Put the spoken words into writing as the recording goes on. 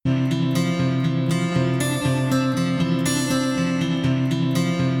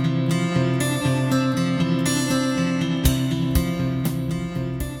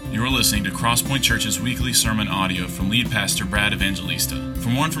Crosspoint Church's weekly sermon audio from lead pastor Brad Evangelista. For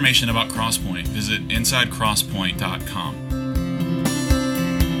more information about Crosspoint, visit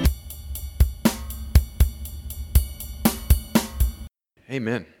insidecrosspoint.com.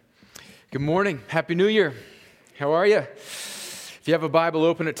 Amen. Good morning. Happy New Year. How are you? If you have a Bible,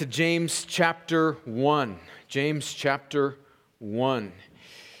 open it to James chapter 1. James chapter 1.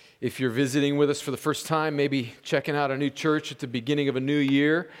 If you're visiting with us for the first time, maybe checking out a new church at the beginning of a new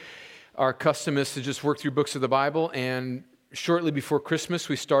year, our custom is to just work through books of the Bible. And shortly before Christmas,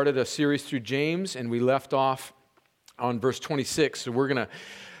 we started a series through James, and we left off on verse 26. So we're going to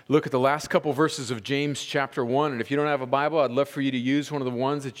look at the last couple verses of James chapter 1. And if you don't have a Bible, I'd love for you to use one of the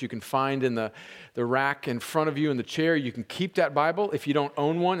ones that you can find in the rack in front of you in the chair. You can keep that Bible. If you don't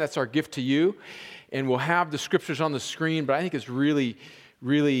own one, that's our gift to you. And we'll have the scriptures on the screen, but I think it's really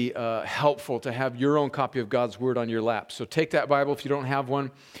helpful to have your own copy of God's Word on your lap. So take that Bible if you don't have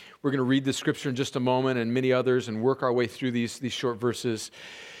one. We're going to read the scripture in just a moment and many others and work our way through these short verses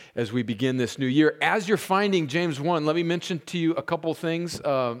as we begin this new year. As you're finding James 1, let me mention to you a couple things,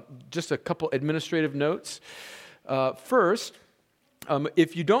 just a couple administrative notes. First,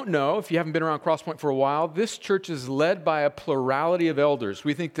 if you don't know, if you haven't been around Crosspoint for a while, this church is led by a plurality of elders.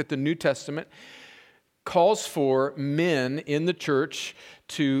 We think that the New Testament calls for men in the church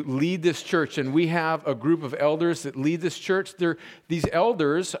to lead this church, and we have a group of elders that lead this church. These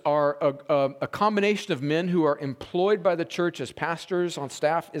elders are a combination of men who are employed by the church as pastors, on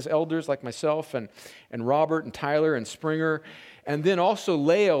staff as elders like myself and Robert and Tyler and Springer, and then also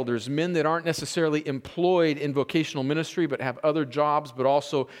lay elders, men that aren't necessarily employed in vocational ministry but have other jobs, but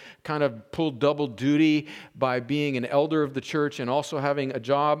also kind of pull double duty by being an elder of the church and also having a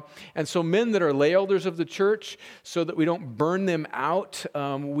job. And so men that are lay elders of the church, so that we don't burn them out,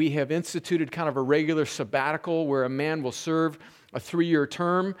 we have instituted kind of a regular sabbatical where a man will serve a 3-year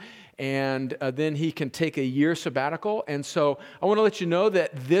term, and then he can take a year sabbatical. And so I want to let you know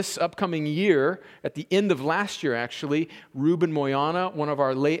that this upcoming year, at the end of last year actually, Ruben Moyana, one of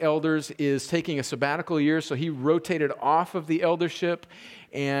our lay elders, is taking a sabbatical year. So he rotated off of the eldership,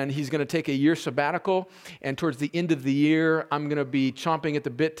 and he's going to take a year sabbatical. And towards the end of the year, I'm going to be chomping at the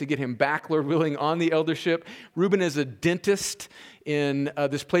bit to get him back, Lord willing, on the eldership. Ruben is a dentist in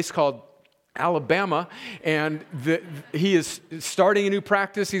this place called Alabama, and he is starting a new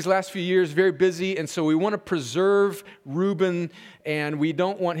practice these last few years, very busy, and so we want to preserve Ruben, and we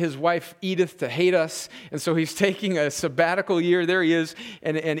don't want his wife Edith to hate us, and so he's taking a sabbatical year. There he is,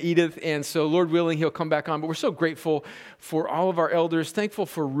 and Edith, and so Lord willing, he'll come back on. But we're so grateful for all of our elders, thankful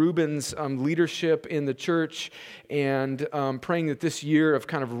for Ruben's leadership in the church, and praying that this year of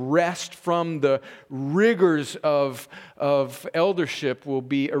kind of rest from the rigors of eldership will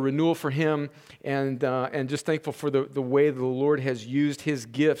be a renewal for him, and just thankful for the way the Lord has used his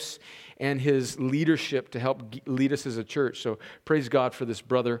gifts and his leadership to help lead us as a church. So praise God for this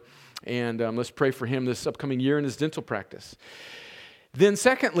brother, and let's pray for him this upcoming year in his dental practice. Then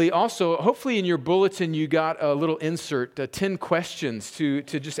secondly, also, hopefully in your bulletin you got a little insert, 10 questions to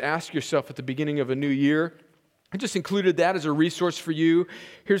just ask yourself at the beginning of a new year. I just included that as a resource for you.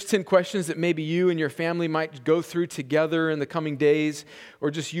 Here's 10 questions that maybe you and your family might go through together in the coming days,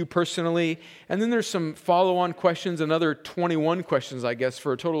 or just you personally. And then there's some follow-on questions, another 21 questions, I guess,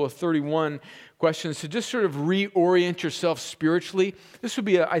 for a total of 31 questions to just sort of reorient yourself spiritually. This would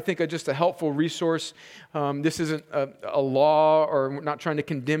be, I think, just a helpful resource. This isn't a law, or we're not trying to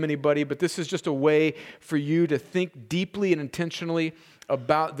condemn anybody, but this is just a way for you to think deeply and intentionally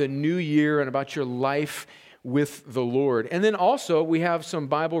about the new year and about your life with the Lord. And then also, we have some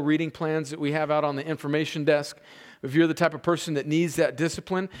Bible reading plans that we have out on the information desk. If you're the type of person that needs that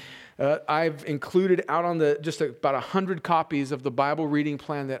discipline, I've included out on just about 100 copies of the Bible reading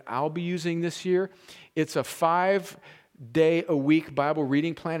plan that I'll be using this year. It's a 5-day-a-week Bible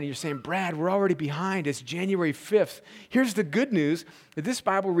reading plan, and you're saying, Brad, we're already behind. It's January 5th. Here's the good news, that this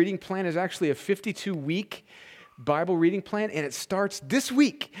Bible reading plan is actually a 52-week Bible reading plan, and it starts this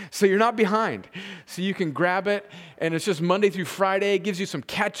week, so you're not behind. So you can grab it, and it's just Monday through Friday. It gives you some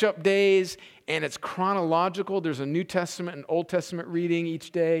catch-up days, and it's chronological. There's a New Testament and Old Testament reading each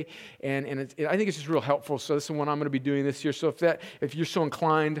day, and I think it's just real helpful. So this is one I'm going to be doing this year. So if you're so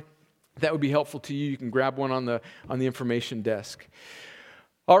inclined, that would be helpful to you. You can grab one on the information desk.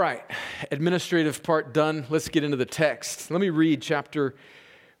 All right, administrative part done. Let's get into the text. Let me read chapter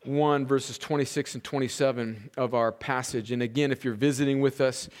 1, verses 26 and 27 of our passage. And again, if you're visiting with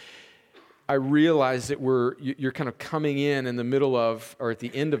us, I realize that you're kind of coming in the middle of, or at the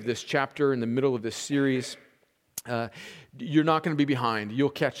end of this chapter, in the middle of this series. You're not going to be behind. You'll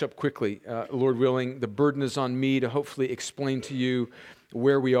catch up quickly, Lord willing. The burden is on me to hopefully explain to you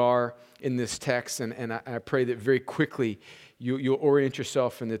where we are in this text, and I pray that very quickly you'll orient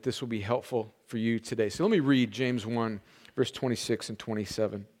yourself and that this will be helpful for you today. So let me read James 1, verse 26 and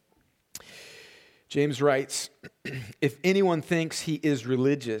 27. James writes, "If anyone thinks he is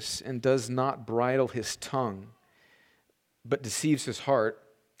religious and does not bridle his tongue, but deceives his heart,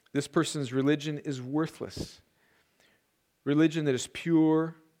 this person's religion is worthless. Religion that is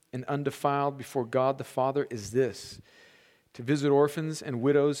pure and undefiled before God the Father is this: to visit orphans and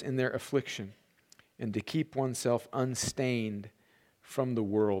widows in their affliction, and to keep oneself unstained from the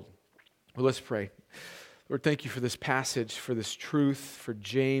world." Well, let's pray. Lord, thank you for this passage, for this truth, for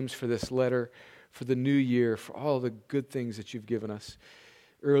James, for this letter, for the new year, for all the good things that you've given us.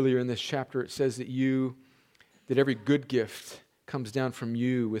 Earlier in this chapter, it says that every good gift comes down from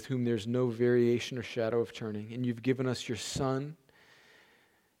you, with whom there's no variation or shadow of turning. And you've given us your Son.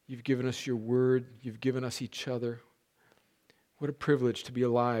 You've given us your word. You've given us each other. What a privilege to be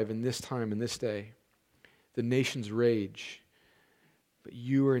alive in this time and this day. The nations rage, but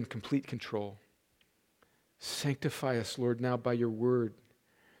you are in complete control. Sanctify us, Lord, now by your word.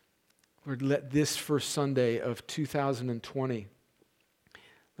 Lord, let this first Sunday of 2020,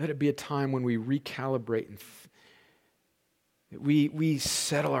 let it be a time when we recalibrate and we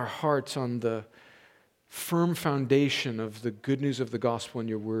settle our hearts on the firm foundation of the good news of the gospel in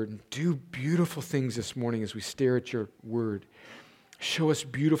your word, and do beautiful things this morning as we stare at your word. Show us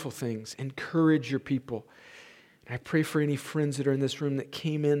beautiful things. Encourage your people. And I pray for any friends that are in this room that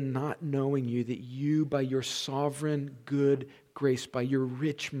came in not knowing you, that you, by your sovereign good grace, by your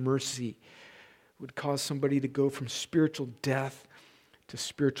rich mercy, would cause somebody to go from spiritual death to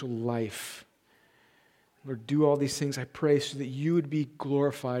spiritual life. Lord, do all these things, I pray, so that you would be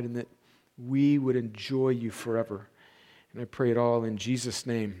glorified and that we would enjoy you forever. And I pray it all in Jesus'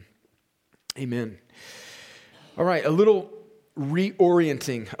 name. Amen. All right, a little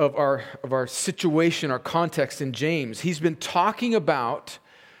reorienting of our situation, our context in James. He's been talking about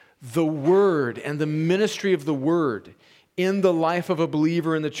the Word and the ministry of the Word in the life of a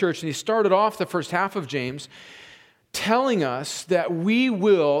believer in the church. And he started off the first half of James telling us that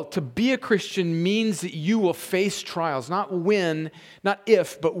to be a Christian means that you will face trials, not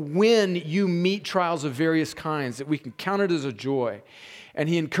if, but when you meet trials of various kinds, that we can count it as a joy. And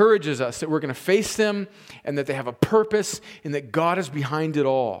he encourages us that we're going to face them and that they have a purpose and that God is behind it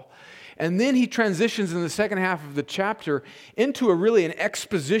all. And then he transitions in the second half of the chapter into an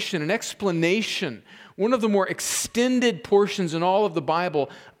exposition, an explanation, one of the more extended portions in all of the Bible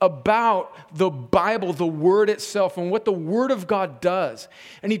about the Bible, the Word itself, and what the Word of God does.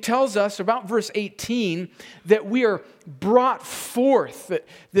 And he tells us about verse 18 that we are brought forth,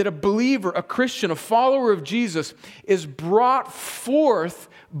 that a believer, a Christian, a follower of Jesus is brought forth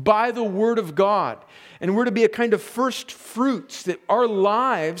by the Word of God. And we're to be a kind of first fruits, that our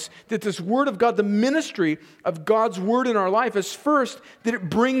lives, that this Word of God, the ministry of God's Word in our life is first, that it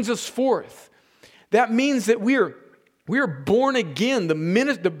brings us forth. That means that we are born again. The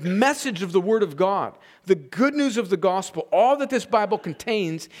message of the Word of God, the good news of the gospel, all that this Bible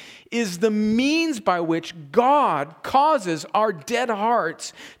contains is the means by which God causes our dead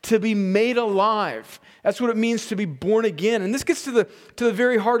hearts to be made alive. That's what it means to be born again. And this gets to the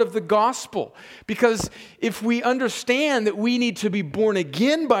very heart of the gospel. Because if we understand that we need to be born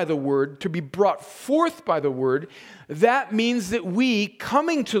again by the Word, to be brought forth by the Word, that means that we,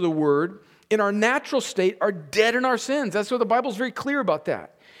 coming to the Word, in our natural state, are dead in our sins. That's what the Bible's very clear about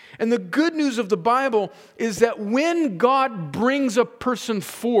that. And the good news of the Bible is that when God brings a person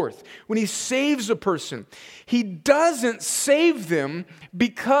forth, when He saves a person, He doesn't save them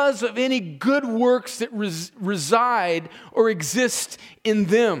because of any good works that reside or exist in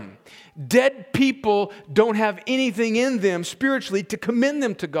them. Dead people don't have anything in them spiritually to commend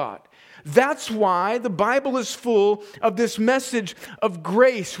them to God. That's why the Bible is full of this message of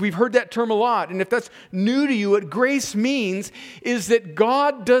grace. We've heard that term a lot. And if that's new to you, what grace means is that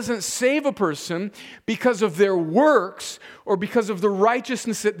God doesn't save a person because of their works or because of the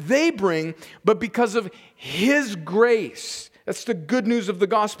righteousness that they bring, but because of His grace. That's the good news of the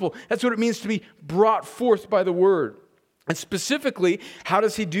gospel. That's what it means to be brought forth by the Word. And specifically, how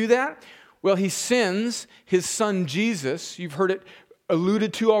does He do that? Well, He sends His Son Jesus. You've heard it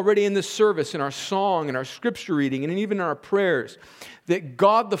alluded to already in this service, in our song, in our scripture reading, and even in our prayers, that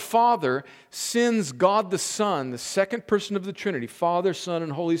God the Father sends God the Son, the second person of the Trinity, Father, Son,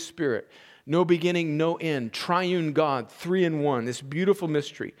 and Holy Spirit. No beginning, no end, triune God, 3 in 1, this beautiful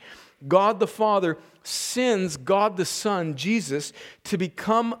mystery. God the Father sends God the Son, Jesus, to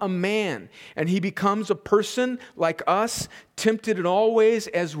become a man. And he becomes a person like us, tempted in all ways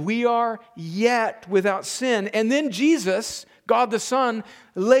as we are, yet without sin. And then Jesus, God the Son,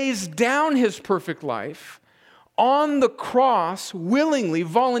 lays down his perfect life on the cross willingly,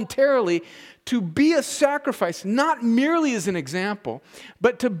 voluntarily, to be a sacrifice, not merely as an example,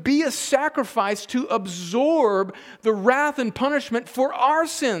 but to be a sacrifice to absorb the wrath and punishment for our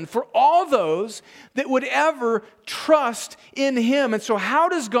sin, for all those that would ever trust in him. And so how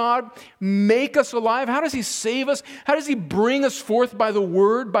does God make us alive? How does he save us? How does he bring us forth by the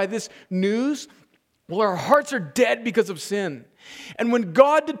word, by this news? Well, our hearts are dead because of sin. And when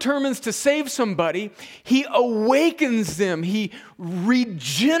God determines to save somebody, he awakens them. He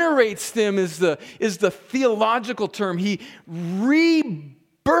regenerates them is the theological term. He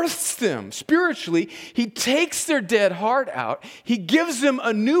rebirths them spiritually. He takes their dead heart out. He gives them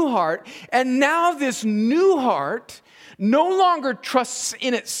a new heart. And now this new heart no longer trusts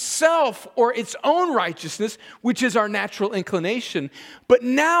in itself or its own righteousness, which is our natural inclination, but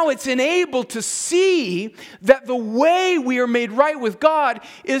now it's enabled to see that the way we are made right with God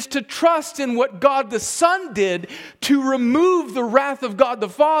is to trust in what God the Son did to remove the wrath of God the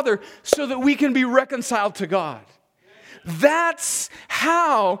Father so that we can be reconciled to God. That's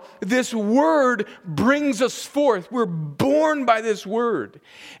how this word brings us forth. We're born by this word.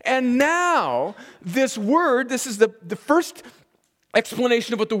 And now, this word, this is the first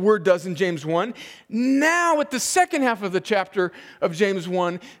explanation of what the word does in James 1. Now, at the second half of the chapter of James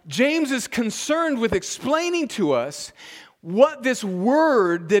 1, James is concerned with explaining to us what this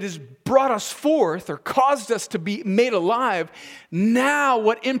word that has brought us forth or caused us to be made alive, now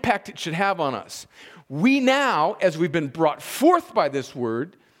what impact it should have on us. We now, as we've been brought forth by this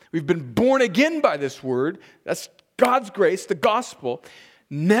word, we've been born again by this word, that's God's grace, the gospel,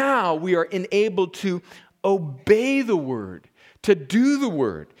 now we are enabled to obey the word, to do the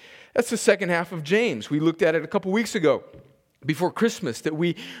word. That's the second half of James. We looked at it a couple weeks ago before Christmas, that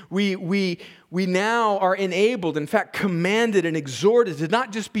we now are enabled, in fact commanded and exhorted to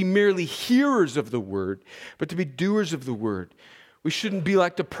not just be merely hearers of the word, but to be doers of the word. We shouldn't be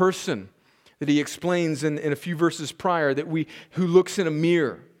like the person that he explains in a few verses prior, that who looks in a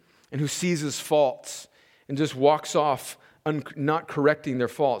mirror and who sees his faults and just walks off not correcting their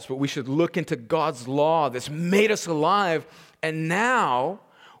faults. But we should look into God's law that's made us alive. And now,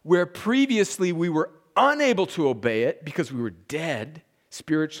 where previously we were unable to obey it because we were dead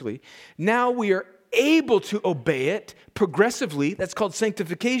spiritually, now we are able to obey it progressively. That's called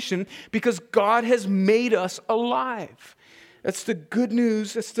sanctification, because God has made us alive. That's the good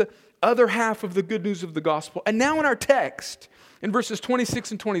news. That's the other half of the good news of the gospel. And now in our text, in verses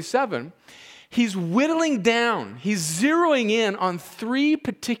 26 and 27, he's whittling down, he's zeroing in on three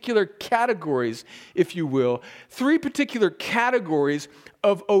particular categories, if you will, three particular categories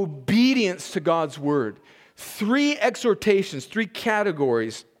of obedience to God's word. Three exhortations, three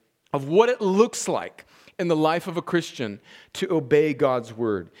categories of what it looks like in the life of a Christian to obey God's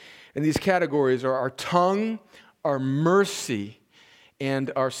word. And these categories are our tongue, our mercy,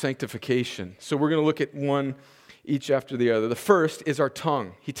 and our sanctification. So we're going to look at one each after the other. The first is our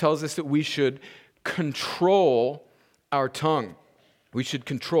tongue. He tells us that we should control our tongue. We should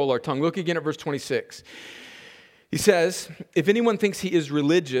control our tongue. Look again at verse 26. He says, if anyone thinks he is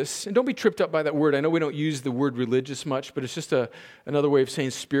religious, and don't be tripped up by that word. I know we don't use the word religious much, but it's just another way of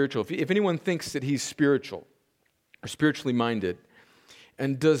saying spiritual. If anyone thinks that he's spiritual or spiritually minded,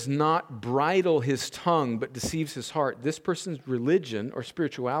 and does not bridle his tongue but deceives his heart, this person's religion or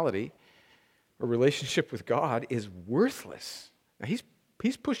spirituality or relationship with God is worthless. Now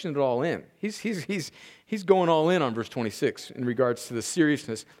he's pushing it all in. He's going all in on verse 26 in regards to the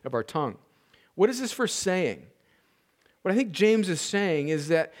seriousness of our tongue. What is this verse saying? What I think James is saying is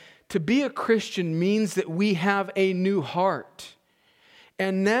that to be a Christian means that we have a new heart.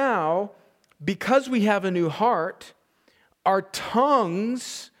 And now, because we have a new heart, our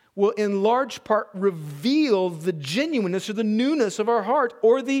tongues will in large part reveal the genuineness or the newness of our heart,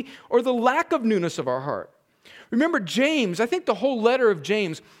 or the lack of newness of our heart. Remember James, I think the whole letter of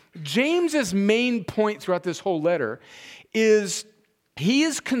James's main point throughout this whole letter is he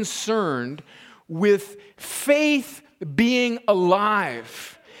is concerned with faith being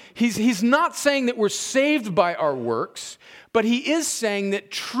alive. He's not saying that we're saved by our works, but he is saying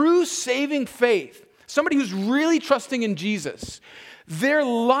that true saving faith, somebody who's really trusting in Jesus, their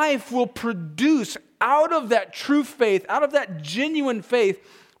life will produce out of that true faith, out of that genuine faith,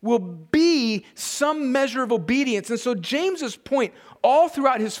 will be some measure of obedience. And so James's point all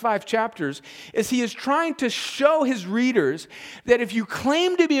throughout his 5 chapters is he is trying to show his readers that if you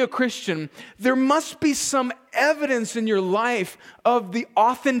claim to be a Christian, there must be some evidence in your life of the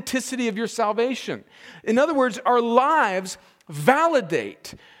authenticity of your salvation. In other words, our lives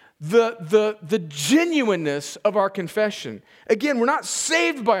validate the genuineness of our confession. Again, we're not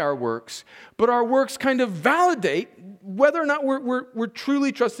saved by our works, but our works kind of validate whether or not we're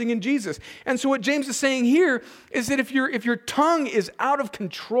truly trusting in Jesus. And so what James is saying here is that if your tongue is out of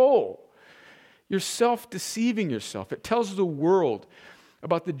control, you're self-deceiving yourself. It tells the world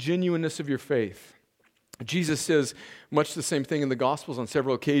about the genuineness of your faith. Jesus says much the same thing in the Gospels on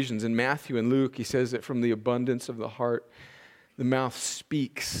several occasions. In Matthew and Luke, he says that from the abundance of the heart, the mouth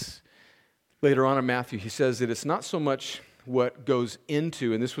speaks. Later on in Matthew, he says that it's not so much what goes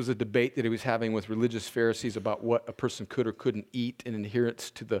into, and this was a debate that he was having with religious Pharisees about what a person could or couldn't eat in adherence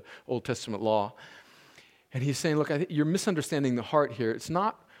to the Old Testament law. And he's saying, look, I think you're misunderstanding the heart here. It's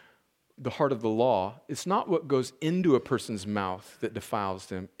not the heart of the law. It's not what goes into a person's mouth that defiles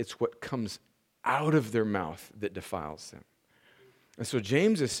them. It's what comes out of their mouth that defiles them. And so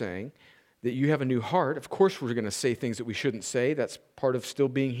James is saying that you have a new heart. Of course, we're going to say things that we shouldn't say. That's part of still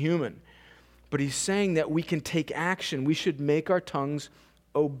being human. But he's saying that we can take action. We should make our tongues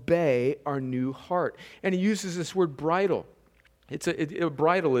obey our new heart. And he uses this word bridle. A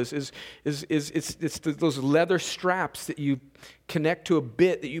bridle is those leather straps that you connect to a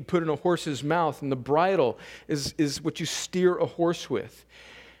bit that you put in a horse's mouth. And the bridle is what you steer a horse with.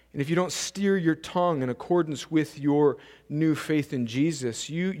 And if you don't steer your tongue in accordance with your new faith in Jesus,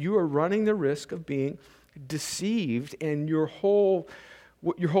 you are running the risk of being deceived, and your whole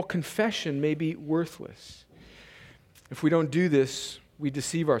confession may be worthless. If we don't do this, we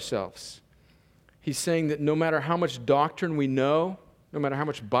deceive ourselves. He's saying that no matter how much doctrine we know, no matter how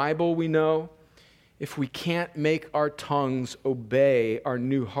much Bible we know, if we can't make our tongues obey our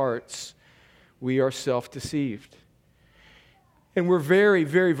new hearts, we are self-deceived. And we're very,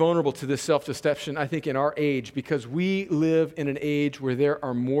 very vulnerable to this self-deception, I think, in our age, because we live in an age where there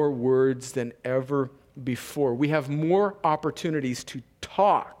are more words than ever before. We have more opportunities to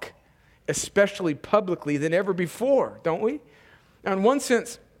talk, especially publicly, than ever before, don't we? Now, in one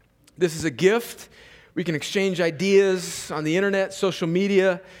sense, this is a gift. We can exchange ideas on the internet, social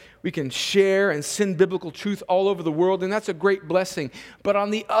media. We can share and send biblical truth all over the world, and that's a great blessing. But on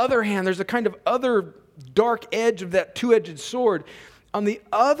the other hand, there's a kind of other dark edge of that two-edged sword. On the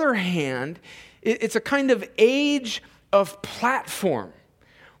other hand, it's a kind of age of platform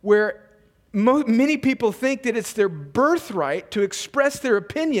where many people think that it's their birthright to express their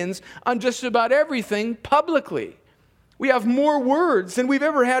opinions on just about everything publicly. We have more words than we've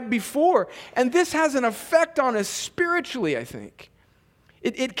ever had before, and this has an effect on us spiritually, I think.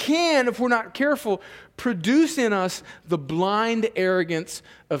 It can, if we're not careful, produce in us the blind arrogance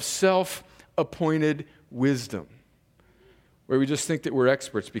of self-appointed wisdom, where we just think that we're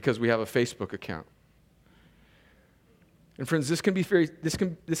experts because we have a Facebook account. And friends, this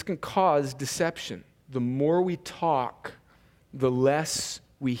can cause deception. The more we talk, the less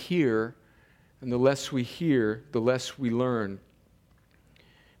we hear, and the less we hear, the less we learn.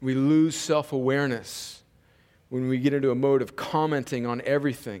 We lose self-awareness when we get into a mode of commenting on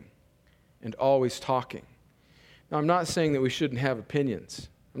everything and always talking. Now, I'm not saying that we shouldn't have opinions.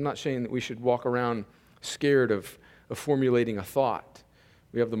 I'm not saying that we should walk around scared of formulating a thought.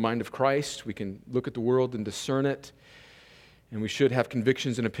 We have the mind of Christ. We can look at the world and discern it. And we should have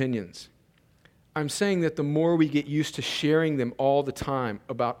convictions and opinions. I'm saying that the more we get used to sharing them all the time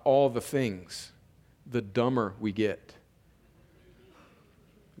about all the things, the dumber we get.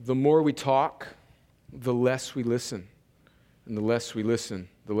 The more we talk, the less we listen. And the less we listen,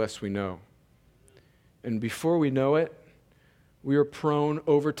 the less we know. And before we know it, we are prone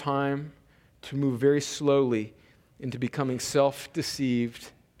over time to move very slowly into becoming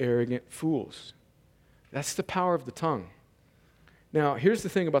self-deceived, arrogant fools. That's the power of the tongue. Now, here's the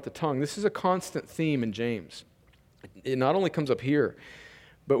thing about the tongue. This is a constant theme in James. It not only comes up here,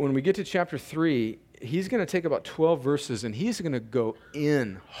 but when we get to chapter 3, he's going to take about 12 verses and he's going to go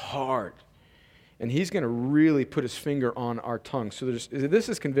in hard. And he's going to really put his finger on our tongue. So this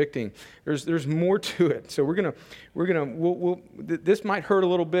is convicting. There's more to it. So this might hurt a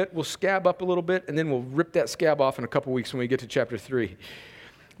little bit. We'll scab up a little bit, and then we'll rip that scab off in a couple weeks when we get to chapter 3.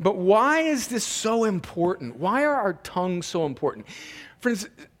 But why is this so important? Why are our tongues so important? Friends,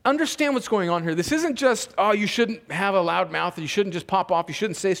 understand what's going on here. This isn't just, you shouldn't have a loud mouth, and you shouldn't just pop off, you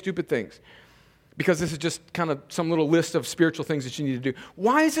shouldn't say stupid things. Because this is just kind of some little list of spiritual things that you need to do.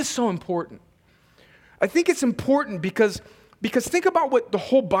 Why is this so important? I think it's important because Because think about what the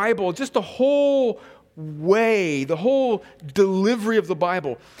whole Bible, just the whole way, the whole delivery of the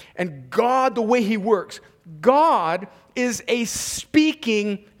Bible, and God, the way He works. God is a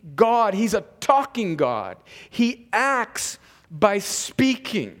speaking God. He's a talking God. He acts by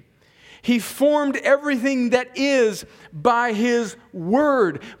speaking. He formed everything that is by His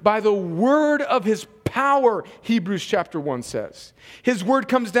word, by the word of His power, Hebrews chapter 1 says. His word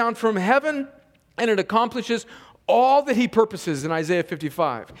comes down from heaven and it accomplishes all that He purposes in Isaiah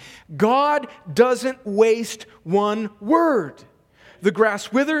 55. God doesn't waste one word. The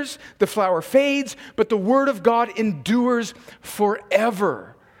grass withers, the flower fades, but the word of God endures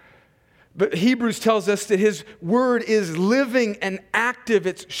forever. But Hebrews tells us that His word is living and active.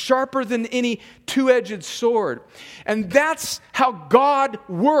 It's sharper than any two-edged sword. And that's how God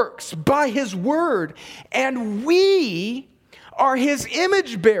works, by His word. And we are His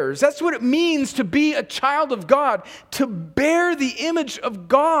image bearers. That's what it means to be a child of God, to bear the image of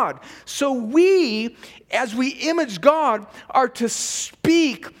God. So we, as we image God, are to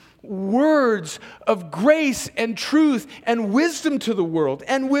speak words of grace and truth and wisdom to the world.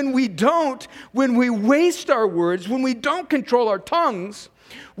 And when we don't, when we waste our words, when we don't control our tongues,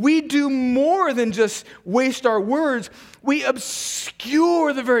 we do more than just waste our words. We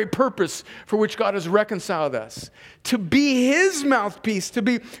obscure the very purpose for which God has reconciled us. To be His mouthpiece, to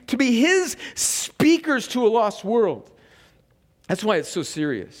be His speakers to a lost world. That's why it's so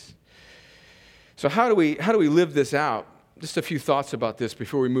serious. So how do we live this out? Just a few thoughts about this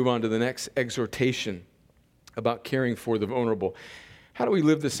before we move on to the next exhortation about caring for the vulnerable. How do we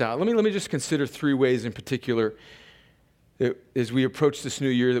live this out? Let me just consider three ways in particular that as we approach this new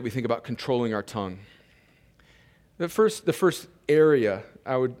year that we think about controlling our tongue. The first area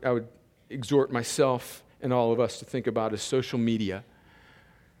I would exhort myself and all of us to think about is social media.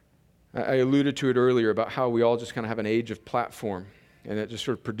 I alluded to it earlier about how we all just kind of have an age of platform, and it just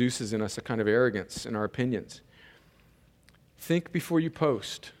sort of produces in us a kind of arrogance in our opinions. Think before you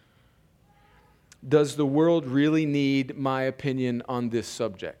post. Does the world really need my opinion on this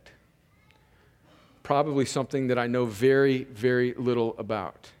subject? Probably something that I know very, very little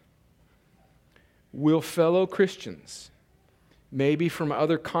about. Will fellow Christians, maybe from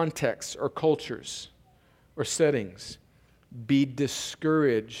other contexts or cultures or settings, be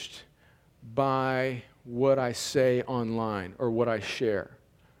discouraged by what I say online or what I share?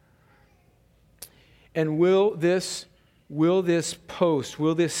 And will this post,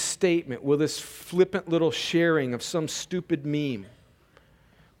 will this statement, will this flippant little sharing of some stupid meme,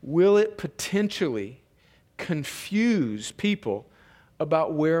 will it potentially confuse people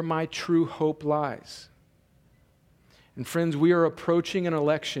about where my true hope lies? And friends, we are approaching an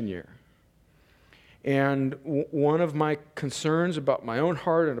election year. And one of my concerns about my own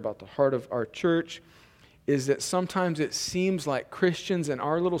heart and about the heart of our church is that sometimes it seems like Christians in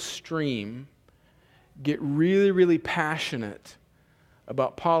our little stream get really, really passionate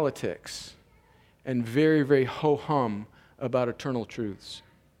about politics and very, very ho-hum about eternal truths.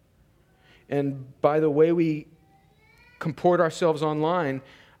 And by the way we comport ourselves online,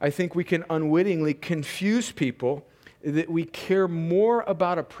 I think we can unwittingly confuse people that we care more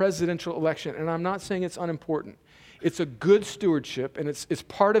about a presidential election. And I'm not saying it's unimportant. It's a good stewardship, and it's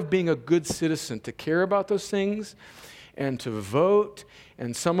part of being a good citizen to care about those things and to vote.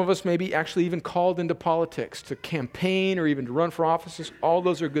 And some of us may be actually even called into politics to campaign or even to run for offices. All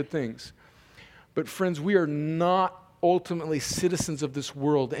those are good things. But friends, we are not ultimately citizens of this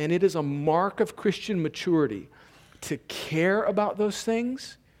world, and it is a mark of Christian maturity to care about those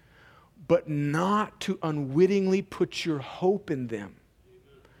things, but not to unwittingly put your hope in them.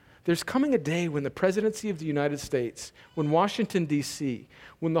 There's coming a day when the presidency of the United States, when Washington, D.C.,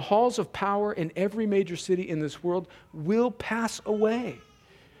 when the halls of power in every major city in this world will pass away.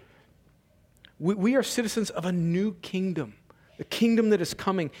 We are citizens of a new kingdom, the kingdom that is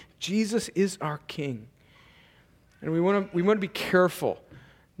coming. Jesus is our King. And we want to be careful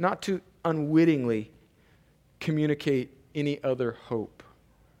not to unwittingly communicate any other hope.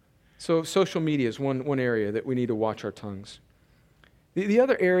 So social media is one area that we need to watch our tongues. The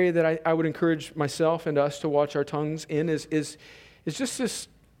other area that I would encourage myself and us to watch our tongues in is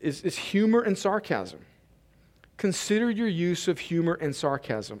humor and sarcasm. Consider your use of humor and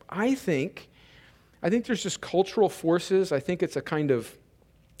sarcasm. I think there's just cultural forces. I think it's a kind of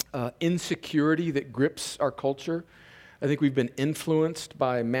insecurity that grips our culture. I think we've been influenced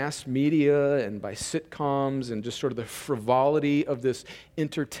by mass media and by sitcoms and just sort of the frivolity of this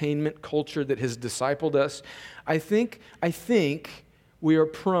entertainment culture that has discipled us. I think we are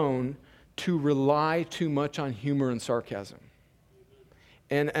prone to rely too much on humor and sarcasm.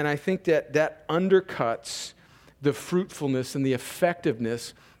 And I think that undercuts the fruitfulness and the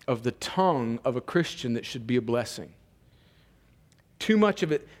effectiveness of the tongue of a Christian that should be a blessing. Too much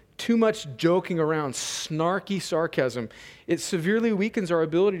of it, too much joking around, snarky sarcasm, it severely weakens our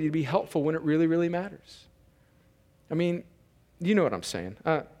ability to be helpful when it really, really matters. I mean, you know what I'm saying.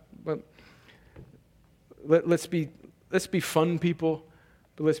 But let's be fun people,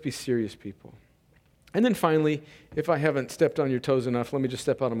 but let's be serious people. And then finally, if I haven't stepped on your toes enough, let me just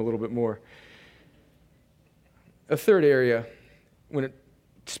step on them a little bit more. A third area, when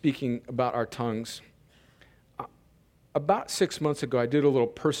speaking about our tongues, about 6 months ago, I did a little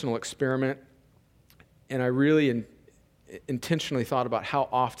personal experiment, and I really intentionally thought about how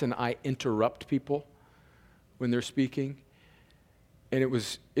often I interrupt people when they're speaking, and it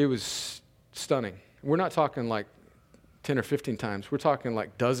was stunning. We're not talking like 10 or 15 times. We're talking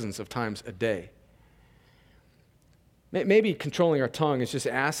like dozens of times a day. Maybe controlling our tongue is just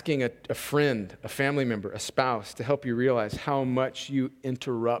asking a friend, a family member, a spouse to help you realize how much you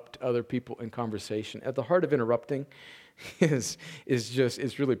interrupt other people in conversation. At the heart of interrupting is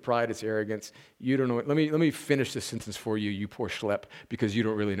really pride, it's arrogance. You don't know. Let me finish this sentence for you, you poor schlep, because you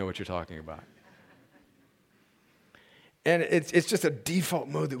don't really know what you're talking about. And it's just a default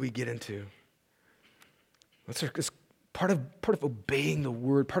mode that we get into. It's part of obeying the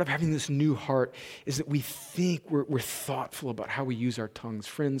word, part of having this new heart is that we think we're thoughtful about how we use our tongues.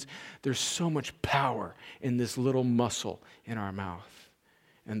 Friends, there's so much power in this little muscle in our mouth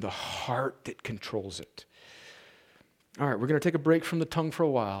and the heart that controls it. All right, we're going to take a break from the tongue for a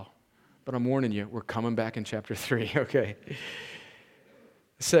while, but I'm warning you, we're coming back in chapter 3, okay?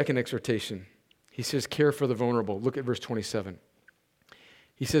 Second exhortation, he says, care for the vulnerable. Look at verse 27.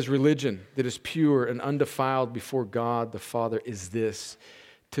 He says, religion that is pure and undefiled before God the Father is this,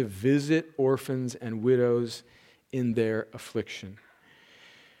 to visit orphans and widows in their affliction.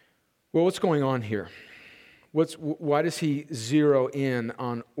 Well, what's going on here? Why does he zero in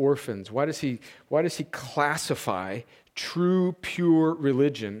on orphans? Why does he classify true, pure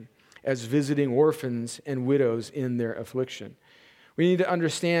religion as visiting orphans and widows in their affliction? We need to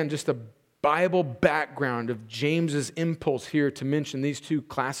understand just the Bible background of James's impulse here to mention these two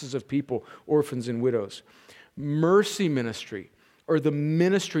classes of people, orphans and widows. Mercy ministry, or the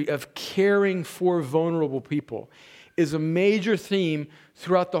ministry of caring for vulnerable people, is a major theme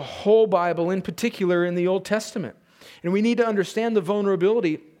throughout the whole Bible, in particular in the Old Testament. And we need to understand the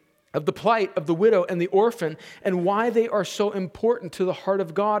vulnerability of the plight of the widow and the orphan and why they are so important to the heart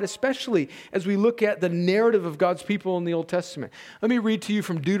of God, especially as we look at the narrative of God's people in the Old Testament. Let me read to you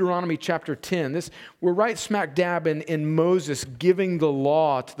from Deuteronomy chapter 10. We're right smack dab in Moses giving the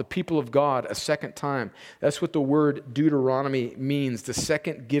law to the people of God a second time. That's what the word Deuteronomy means, the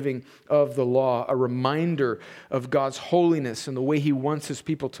second giving of the law, a reminder of God's holiness and the way he wants his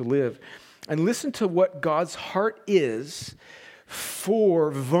people to live. And listen to what God's heart is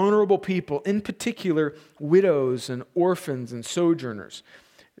for vulnerable people, in particular widows and orphans and sojourners.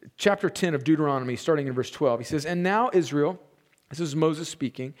 Chapter 10 of Deuteronomy, starting in verse 12, he says, and now Israel, this is Moses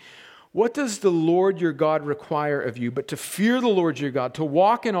speaking, what does the Lord your God require of you but to fear the Lord your God, to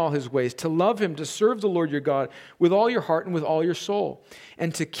walk in all his ways, to love him, to serve the Lord your God with all your heart and with all your soul,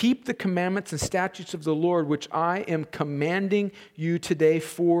 and to keep the commandments and statutes of the Lord, which I am commanding you today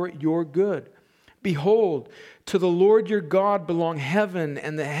for your good. Behold, to the Lord your God belong heaven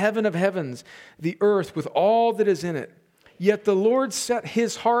and the heaven of heavens, the earth with all that is in it. Yet the Lord set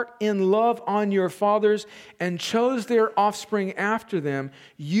his heart in love on your fathers and chose their offspring after them,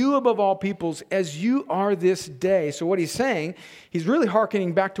 you above all peoples, as you are this day. So what he's saying, he's really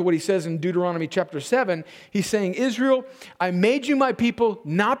hearkening back to what he says in Deuteronomy chapter 7. He's saying, Israel, I made you my people,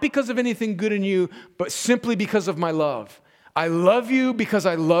 not because of anything good in you, but simply because of my love. I love you because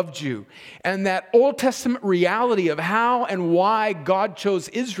I loved you. And that Old Testament reality of how and why God chose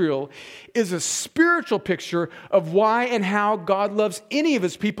Israel is a spiritual picture of why and how God loves any of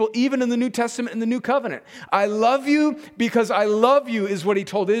his people, even in the New Testament and the New Covenant. I love you because I love you is what he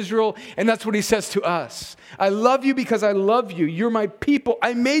told Israel, and that's what he says to us. I love you because I love you. You're my people.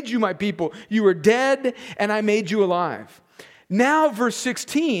 I made you my people. You were dead, and I made you alive. Now, verse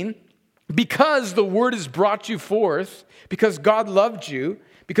 16, because the word has brought you forth, because God loved you,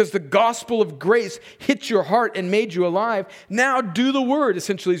 because the gospel of grace hit your heart and made you alive, now do the word,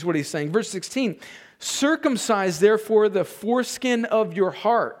 essentially is what he's saying. Verse 16, circumcise therefore the foreskin of your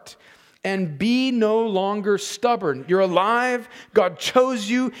heart and be no longer stubborn. You're alive. God chose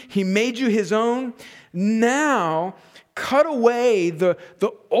you. He made you his own. Now cut away the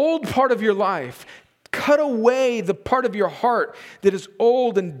old part of your life. Cut away the part of your heart that is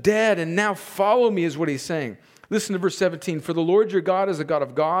old and dead, and now follow me is what he's saying. Listen to verse 17. For the Lord your God is a God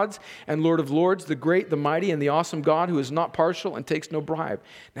of gods and Lord of lords, the great, the mighty, and the awesome God who is not partial and takes no bribe.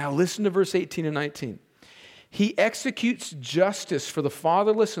 Now listen to verse 18 and 19. He executes justice for the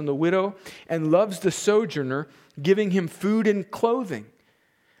fatherless and the widow and loves the sojourner, giving him food and clothing.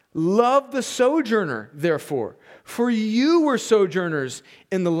 Love the sojourner, therefore, for you were sojourners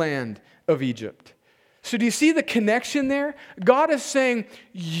in the land of Egypt. So do you see the connection there? God is saying,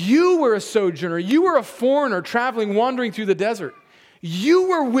 you were a sojourner. You were a foreigner traveling, wandering through the desert. You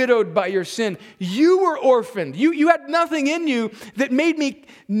were widowed by your sin. You were orphaned. You had nothing in you that made me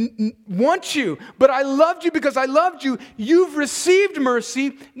want you. But I loved you because I loved you. You've received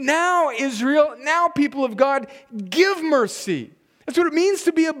mercy. Now, Israel, now people of God, give mercy. That's what it means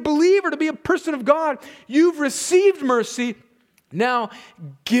to be a believer, to be a person of God. You've received mercy. Now,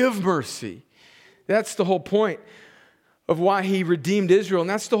 give mercy. That's the whole point of why he redeemed Israel. And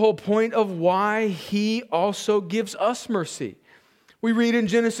that's the whole point of why he also gives us mercy. We read in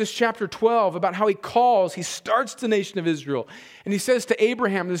Genesis chapter 12 about how he starts the nation of Israel. And he says to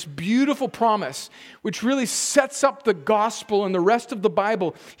Abraham this beautiful promise, which really sets up the gospel and the rest of the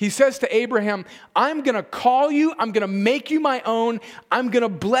Bible. He says to Abraham, I'm going to call you, I'm going to make you my own, I'm going to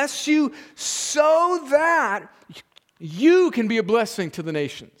bless you so that you can be a blessing to the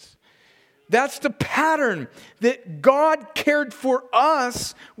nations. That's the pattern that God cared for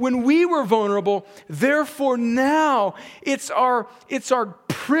us when we were vulnerable. Therefore, now it's our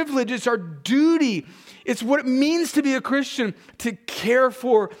privilege, it's our duty, it's what it means to be a Christian to care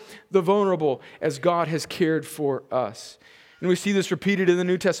for the vulnerable as God has cared for us. And we see this repeated in the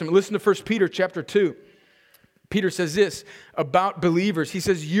New Testament. Listen to 1 Peter chapter 2. Peter says this about believers. He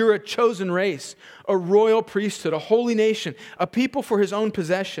says, you're a chosen race, a royal priesthood, a holy nation, a people for his own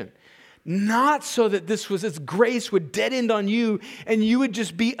possession. Not so that this grace would dead end on you and you would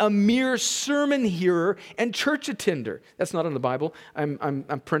just be a mere sermon hearer and church attender. That's not in the Bible. I'm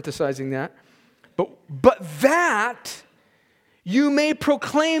parenthesizing that. But that you may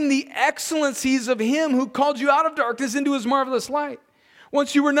proclaim the excellencies of him who called you out of darkness into his marvelous light.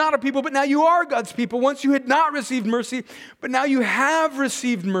 Once you were not a people, but now you are God's people. Once you had not received mercy, but now you have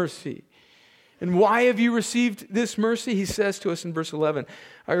received mercy. And why have you received this mercy? He says to us in verse 11,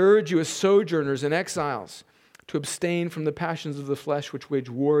 I urge you as sojourners and exiles to abstain from the passions of the flesh which wage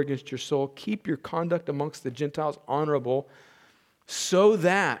war against your soul. Keep your conduct amongst the Gentiles honorable, so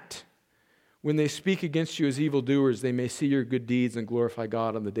that when they speak against you as evildoers, they may see your good deeds and glorify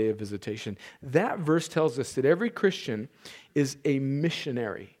God on the day of visitation. That verse tells us that every Christian is a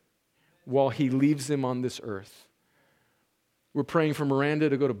missionary while he leaves them on this earth. We're praying for Miranda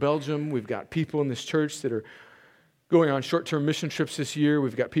to go to Belgium. We've got people in this church that are going on short-term mission trips this year.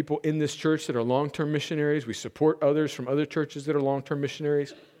 We've got people in this church that are long-term missionaries. We support others from other churches that are long-term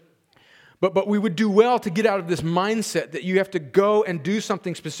missionaries. But we would do well to get out of this mindset that you have to go and do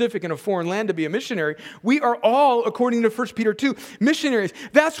something specific in a foreign land to be a missionary. We are all, according to 1 Peter 2, missionaries.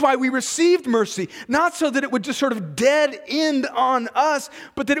 That's why we received mercy. Not so that it would just sort of dead end on us,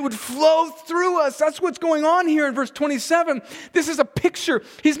 but that it would flow through us. That's what's going on here in verse 27. This is a picture.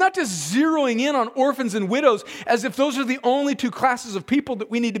 He's not just zeroing in on orphans and widows as if those are the only two classes of people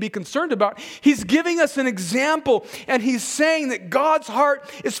that we need to be concerned about. He's giving us an example, and he's saying that God's heart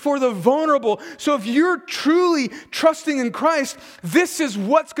is for the vulnerable. So if you're truly trusting in Christ, this is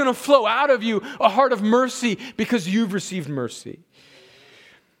what's going to flow out of you, a heart of mercy because you've received mercy.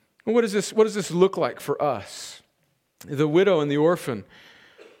 And what does this look like for us? The widow and the orphan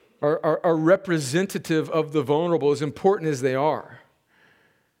are representative of the vulnerable, as important as they are.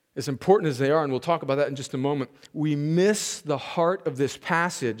 As important as they are, and we'll talk about that in just a moment, we miss the heart of this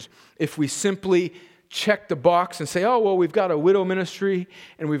passage if we simply check the box and say, oh, well, we've got a widow ministry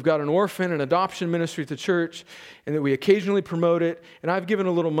and we've got an orphan and adoption ministry at the church, and that we occasionally promote it, and I've given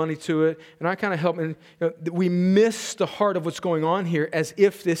a little money to it, and I kind of help. And we miss the heart of what's going on here as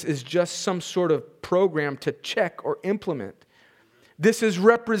if this is just some sort of program to check or implement. This is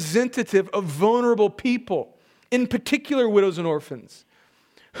representative of vulnerable people, in particular widows and orphans,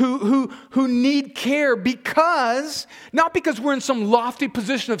 who need care not because we're in some lofty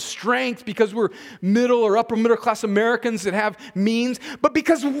position of strength, because we're middle or upper middle class Americans that have means, but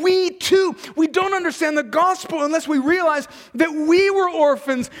because we don't understand the gospel unless we realize that we were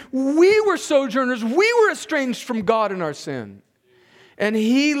orphans, we were sojourners, we were estranged from God in our sin. And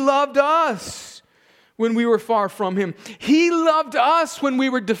He loved us when we were far from Him. He loved us when we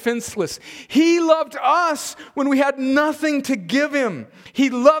were defenseless. He loved us when we had nothing to give Him.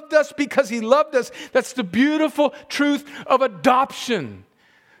 He loved us because He loved us. That's the beautiful truth of adoption.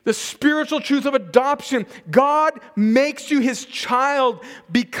 The spiritual truth of adoption. God makes you his child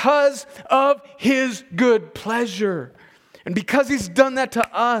because of his good pleasure. And because he's done that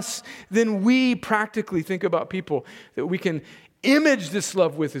to us, then we practically think about people that we can image this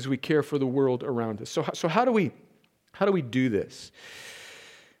love with as we care for the world around us. So how do we do this?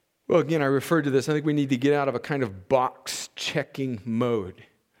 Well, again, I referred to this. I think we need to get out of a kind of box-checking mode.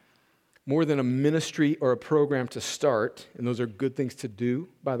 More than a ministry or a program to start, and those are good things to do,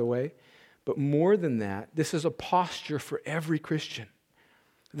 by the way, but more than that, this is a posture for every Christian.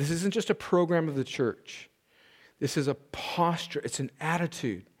 This isn't just a program of the church. This is a posture. It's an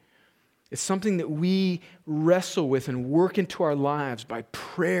attitude. It's something that we wrestle with and work into our lives by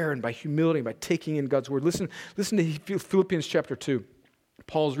prayer and by humility and by taking in God's word. Listen to Philippians chapter 2.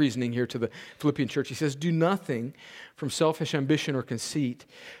 Paul's reasoning here to the Philippian church. He says, "Do nothing from selfish ambition or conceit,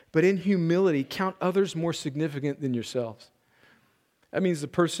 but in humility count others more significant than yourselves." That means the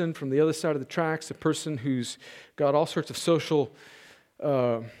person from the other side of the tracks, the person who's got all sorts of social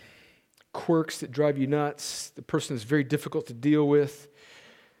quirks that drive you nuts, the person that's very difficult to deal with.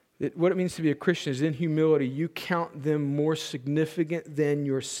 What it means to be a Christian is in humility, you count them more significant than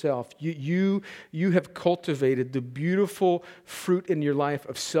yourself. You have cultivated the beautiful fruit in your life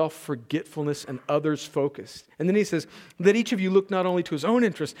of self-forgetfulness and others focused. And then he says, let each of you look not only to his own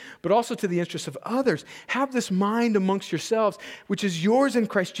interest, but also to the interests of others. Have this mind amongst yourselves, which is yours in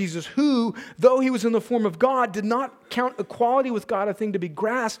Christ Jesus, who, though he was in the form of God, did not count equality with God a thing to be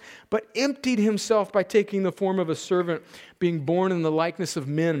grasped, but emptied himself by taking the form of a servant, being born in the likeness of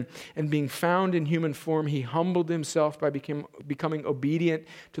men, and being found in human form, he humbled himself by becoming obedient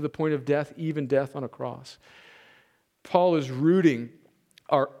to the point of death, even death on a cross. Paul is rooting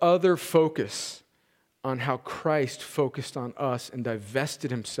our other focus on how Christ focused on us and divested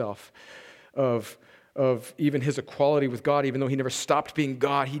himself of even his equality with God. Even though he never stopped being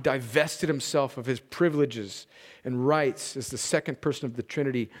God, he divested himself of his privileges and rights as the second person of the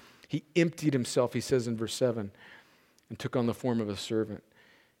Trinity. He emptied himself, he says in verse 7, and took on the form of a servant.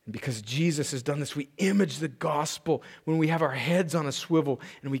 And because Jesus has done this, we image the gospel when we have our heads on a swivel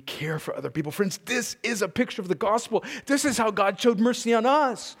and we care for other people. Friends, this is a picture of the gospel. This is how God showed mercy on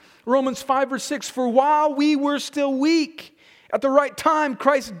us. Romans 5 verse 6, for while we were still weak, at the right time,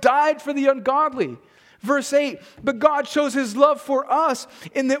 Christ died for the ungodly. Verse 8, but God shows his love for us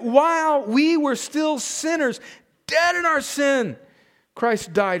in that while we were still sinners, dead in our sin,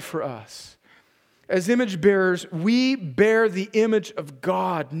 Christ died for us. As image bearers, we bear the image of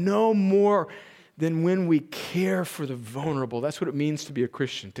God no more than when we care for the vulnerable. That's what it means to be a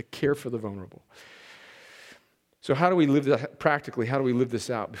Christian, to care for the vulnerable. So how do we live that practically? How do we live this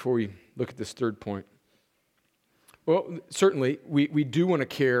out before we look at this third point? Well, certainly, we do want to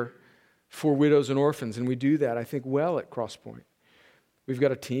care for widows and orphans, and we do that, I think, well at Crosspoint. We've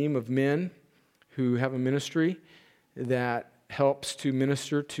got a team of men who have a ministry that helps to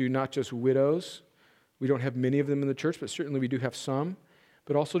minister to not just widows. We don't have many of them in the church, but certainly we do have some,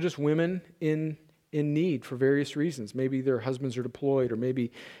 but also just women in need for various reasons. Maybe their husbands are deployed, or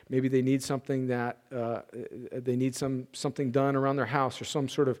maybe they need something something done around their house, or some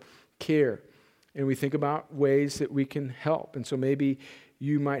sort of care. And we think about ways that we can help. And so maybe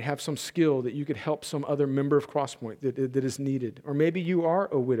you might have some skill that you could help some other member of Crosspoint that is needed. Or maybe you are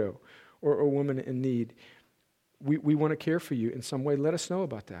a widow or a woman in need. We want to care for you in some way. Let us know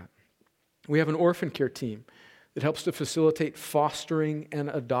about that. We have an orphan care team that helps to facilitate fostering and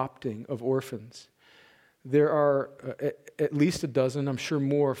adopting of orphans. There are at least a dozen, I'm sure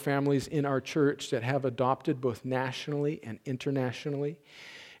more, families in our church that have adopted both nationally and internationally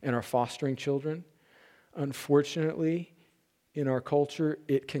and are fostering children. Unfortunately, in our culture,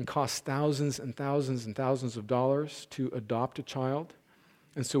 it can cost thousands and thousands and thousands of dollars to adopt a child.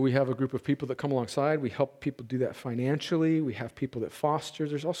 And so we have a group of people that come alongside. We help people do that financially. We have people that foster.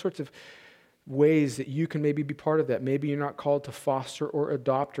 There's all sorts of ways that you can maybe be part of that. Maybe you're not called to foster or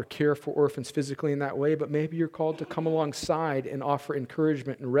adopt or care for orphans physically in that way, but maybe you're called to come alongside and offer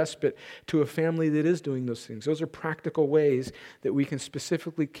encouragement and respite to a family that is doing those things. Those are practical ways that we can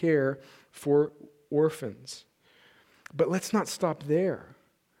specifically care for orphans. But let's not stop there.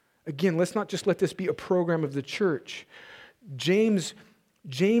 Again, let's not just let this be a program of the church. James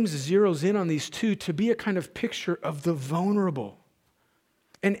zeroes in on these two to be a kind of picture of the vulnerable.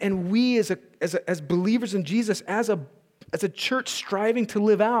 And we as believers in Jesus, as a church striving to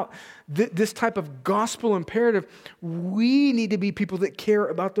live out this type of gospel imperative, we need to be people that care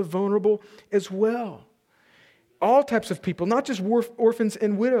about the vulnerable as well. All types of people, not just orphans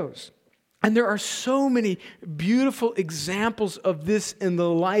and widows. And there are so many beautiful examples of this in the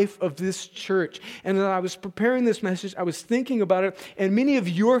life of this church. And as I was preparing this message, I was thinking about it, and many of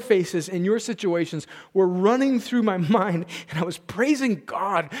your faces and your situations were running through my mind, and I was praising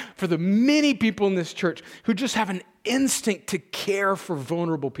God for the many people in this church who just have an instinct to care for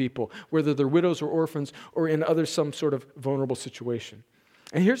vulnerable people, whether they're widows or orphans or in some sort of vulnerable situation.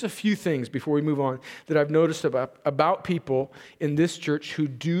 And here's a few things before we move on that I've noticed about people in this church who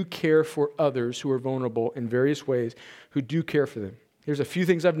do care for others who are vulnerable in various ways, who do care for them. Here's a few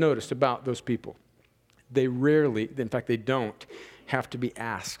things I've noticed about those people. They rarely, in fact, they don't have to be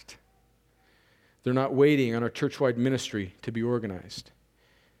asked. They're not waiting on our church-wide ministry to be organized.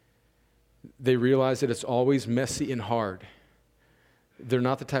 They realize that it's always messy and hard. They're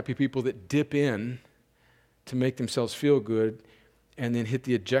not the type of people that dip in to make themselves feel good and then hit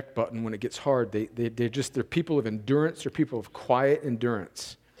the eject button when it gets hard. They're people of endurance. They're people of quiet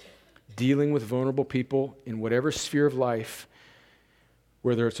endurance, dealing with vulnerable people in whatever sphere of life,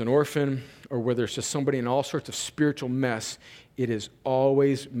 whether it's an orphan or whether it's just somebody in all sorts of spiritual mess. It is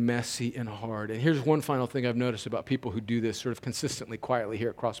always messy and hard. And here's one final thing I've noticed about people who do this sort of consistently, quietly here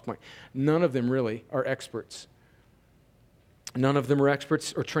at Crosspoint. None of them really are experts. None of them are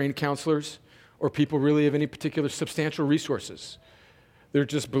experts or trained counselors or people really of any particular substantial resources. They're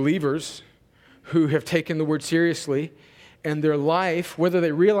just believers who have taken the word seriously, and their life, whether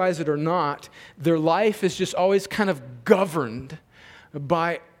they realize it or not, their life is just always kind of governed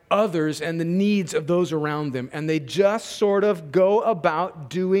by others and the needs of those around them. And they just sort of go about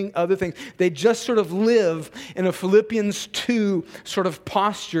doing other things. They just sort of live in a Philippians 2 sort of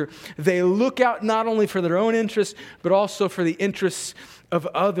posture. They look out not only for their own interests, but also for the interests of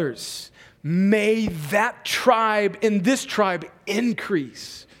others. May that tribe, in this tribe,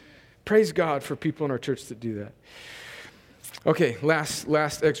 increase. Praise God for people in our church that do that. Okay,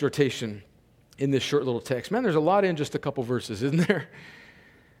 last exhortation in this short little text. Man, there's a lot in just a couple verses, isn't there?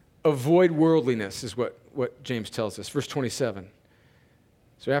 Avoid worldliness is what James tells us. Verse 27.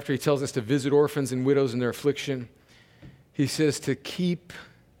 So after he tells us to visit orphans and widows in their affliction, he says to keep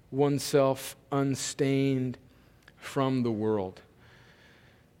oneself unstained from the world.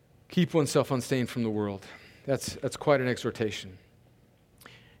 Keep oneself unstained from the world. That's quite an exhortation.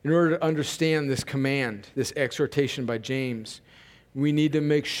 In order to understand this command, this exhortation by James, we need to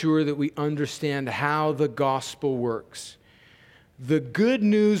make sure that we understand how the gospel works. The good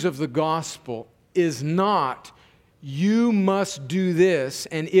news of the gospel is not, you must do this,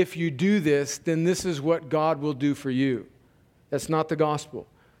 and if you do this, then this is what God will do for you. That's not the gospel.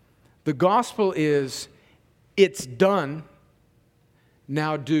 The gospel is, it's done,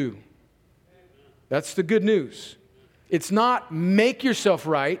 now do. That's the good news. It's not make yourself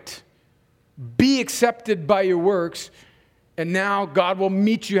right, be accepted by your works, and now God will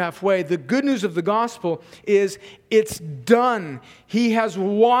meet you halfway. The good news of the gospel is it's done. He has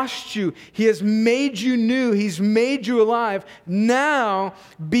washed you. He has made you new. He's made you alive. Now,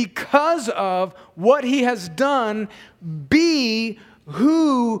 because of what He has done, be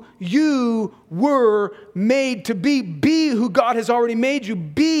who you were made to be. Be who God has already made you.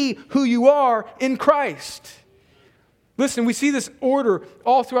 Be who you are in Christ. Listen, we see this order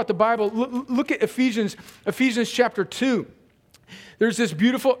all throughout the Bible. Look at Ephesians chapter 2. There's this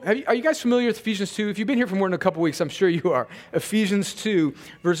beautiful, are you guys familiar with Ephesians 2? If you've been here for more than a couple weeks, I'm sure you are. Ephesians 2,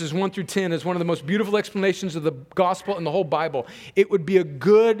 verses 1 through 10 is one of the most beautiful explanations of the gospel in the whole Bible. It would be a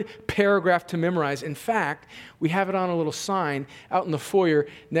good paragraph to memorize. In fact, we have it on a little sign out in the foyer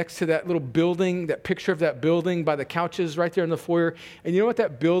next to that little building, that picture of that building by the couches right there in the foyer. And you know what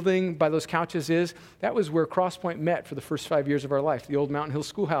that building by those couches is? That was where Crosspoint met for the first 5 years of our life, the old Mountain Hill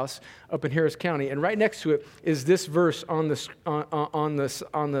Schoolhouse up in Harris County. And right next to it is this verse on the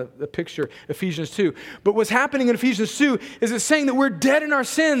picture, Ephesians 2. But what's happening in Ephesians 2 is it's saying that we're dead in our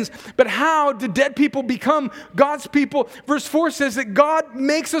sins. But how do dead people become God's people? Verse 4 says that God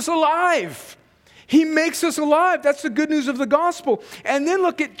makes us alive. He makes us alive. That's the good news of the gospel. And then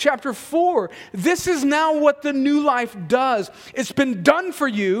look at chapter 4. This is now what the new life does. It's been done for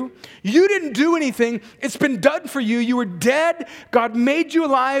you. You didn't do anything. It's been done for you. You were dead. God made you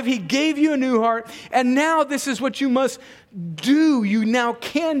alive. He gave you a new heart. And now this is what you must do. You now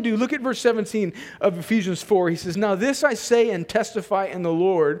can do. Look at verse 17 of Ephesians 4. He says, "Now this I say and testify in the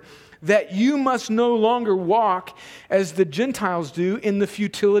Lord, that you must no longer walk as the Gentiles do in the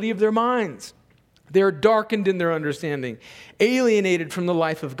futility of their minds. They are darkened in their understanding, alienated from the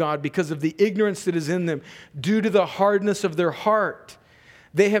life of God because of the ignorance that is in them due to the hardness of their heart.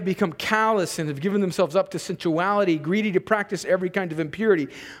 They have become callous and have given themselves up to sensuality, greedy to practice every kind of impurity.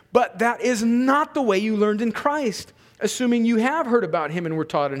 But that is not the way you learned in Christ. assuming you have heard about him and were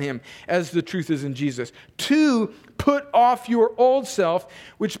taught in him, as the truth is in Jesus. 2, put off your old self,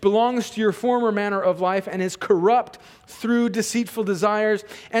 which belongs to your former manner of life and is corrupt through deceitful desires,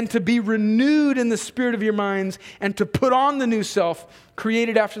 and to be renewed in the spirit of your minds, and to put on the new self,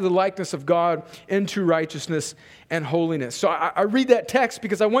 created after the likeness of God in true righteousness and holiness. So I read that text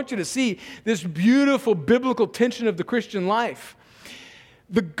because I want you to see this beautiful biblical tension of the Christian life.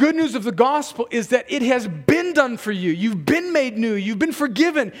 The good news of the gospel is that it has been done for you. You've been made new. You've been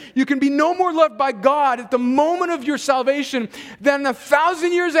forgiven. You can be no more loved by God at the moment of your salvation than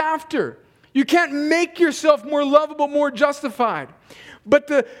 1,000 years after. You can't make yourself more lovable, more justified. But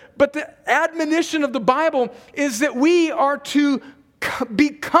the admonition of the Bible is that we are to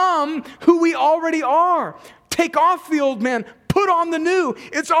become who we already are. Take off the old man, put on the new.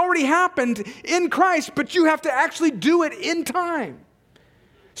 It's already happened in Christ, but you have to actually do it in time.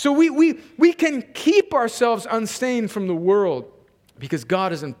 So we can keep ourselves unstained from the world because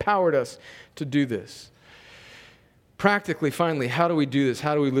God has empowered us to do this. Practically, finally, how do we do this?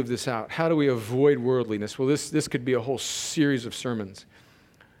 How do we live this out? How do we avoid worldliness? Well, this could be a whole series of sermons.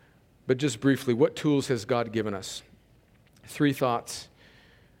 But just briefly, what tools has God given us? 3 thoughts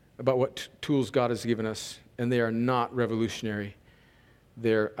about what tools God has given us, and they are not revolutionary.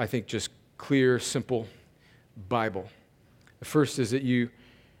 They're, I think, just clear, simple Bible. The first is that we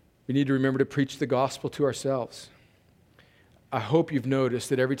need to remember to preach the gospel to ourselves. I hope you've noticed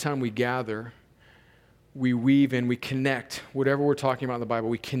that every time we gather, we weave in, we connect, whatever we're talking about in the Bible,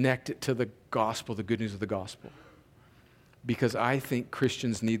 we connect it to the gospel, the good news of the gospel. Because I think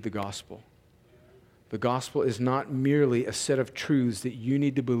Christians need the gospel. The gospel is not merely a set of truths that you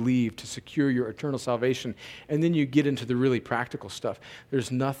need to believe to secure your eternal salvation, and then you get into the really practical stuff.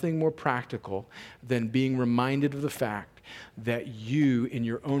 There's nothing more practical than being reminded of the fact that you in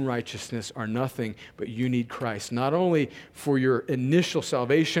your own righteousness are nothing, but you need Christ, not only for your initial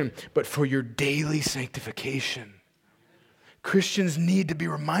salvation, but for your daily sanctification. Christians need to be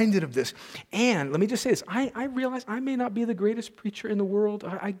reminded of this. And let me just say this, I realize I may not be the greatest preacher in the world.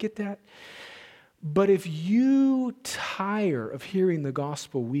 I get that. But if you tire of hearing the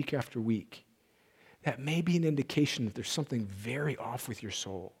gospel week after week, that may be an indication that there's something very off with your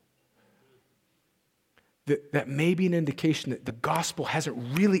soul. That may be an indication that the gospel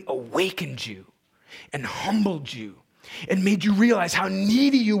hasn't really awakened you and humbled you and made you realize how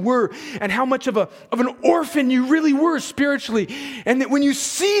needy you were and how much of an orphan you really were spiritually. And that when you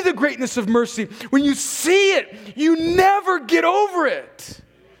see the greatness of mercy, when you see it, you never get over it.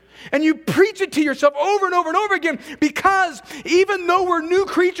 And you preach it to yourself over and over and over again, because even though we're new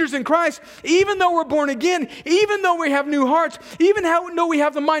creatures in Christ, even though we're born again, even though we have new hearts, even though we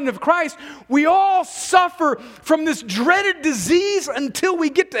have the mind of Christ, we all suffer from this dreaded disease until we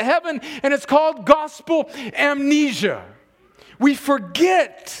get to heaven, and it's called gospel amnesia. We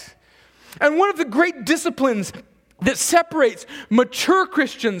forget. And one of the great disciplines that separates mature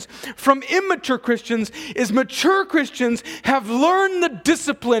Christians from immature Christians is mature Christians have learned the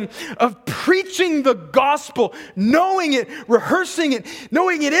discipline of preaching the gospel, knowing it, rehearsing it,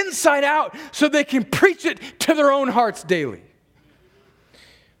 knowing it inside out, so they can preach it to their own hearts daily.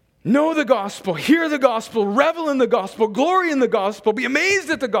 Know the gospel, hear the gospel, revel in the gospel, glory in the gospel, be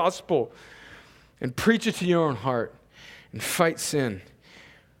amazed at the gospel, and preach it to your own heart, and fight sin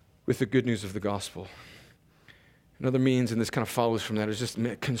with the good news of the gospel. Another means, and this kind of follows from that, is just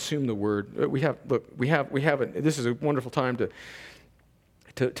consume the word. This is a wonderful time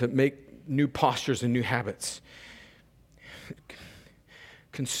to make new postures and new habits.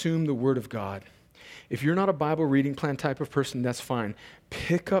 Consume the word of God. If you're not a Bible reading plan type of person, that's fine.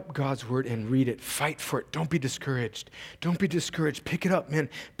 Pick up God's word and read it. Fight for it. Don't be discouraged. Don't be discouraged. Pick it up, man.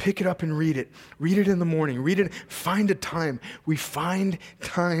 Pick it up and read it. Read it in the morning. Read it. Find a time. We find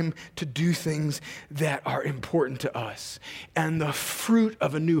time to do things that are important to us. And the fruit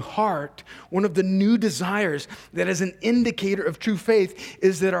of a new heart, one of the new desires that is an indicator of true faith,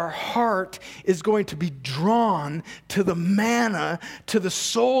 is that our heart is going to be drawn to the manna, to the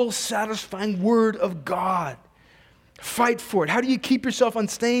soul-satisfying word of God. Fight for it. How do you keep yourself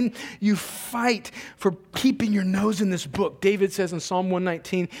unstained? You fight for keeping your nose in this book. David says in Psalm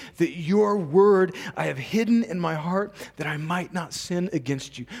 119 that your word I have hidden in my heart that I might not sin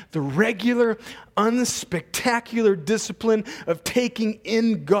against you. The regular, unspectacular discipline of taking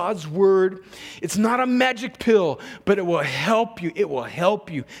in God's word. It's not a magic pill, but it will help you. It will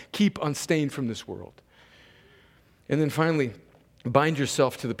help you keep unstained from this world. And then finally, bind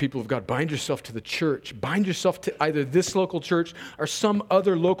yourself to the people of God. Bind yourself to the church. Bind yourself to either this local church or some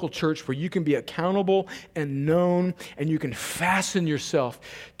other local church where you can be accountable and known, and you can fasten yourself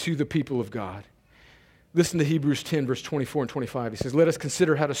to the people of God. Listen to Hebrews 10, verse 24 and 25. He says, "Let us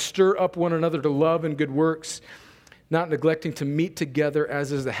consider how to stir up one another to love and good works, not neglecting to meet together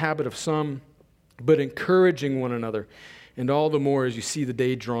as is the habit of some, but encouraging one another, and all the more as you see the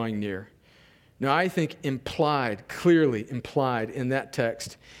day drawing near." Now, I think clearly implied in that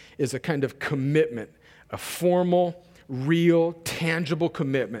text is a kind of commitment, a formal, real, tangible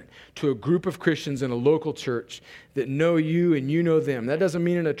commitment to a group of Christians in a local church that know you and you know them. That doesn't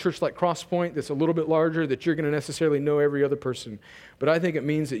mean in a church like Crosspoint that's a little bit larger that you're going to necessarily know every other person. But I think it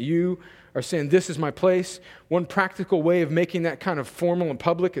means that you are saying, this is my place. One practical way of making that kind of formal and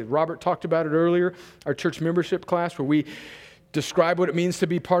public, as Robert talked about it earlier, our church membership class where we describe what it means to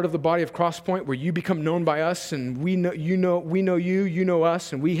be part of the body of Crosspoint, where you become known by us and we know you, you know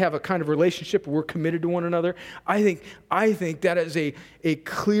us, and we have a kind of relationship where we're committed to one another. I think that is a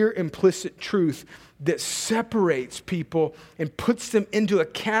clear implicit truth that separates people and puts them into a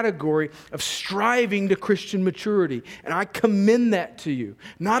category of striving to Christian maturity. And I commend that to you,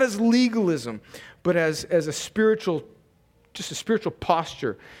 not as legalism, but as a spiritual, just a spiritual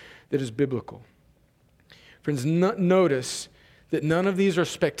posture that is biblical. Friends, notice that none of these are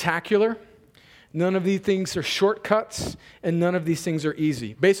spectacular, none of these things are shortcuts, and none of these things are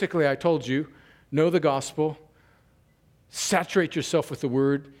easy. Basically, I told you, know the gospel, saturate yourself with the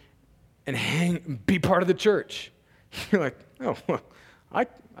word, and be part of the church. You're like, oh, well,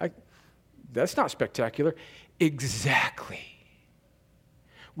 that's not spectacular. Exactly.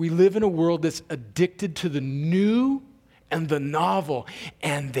 We live in a world that's addicted to the new and the novel,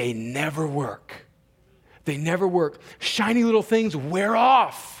 and they never work. They never work. Shiny little things wear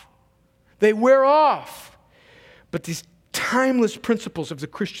off. They wear off. But these timeless principles of the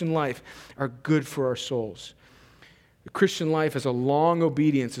Christian life are good for our souls. The Christian life is a long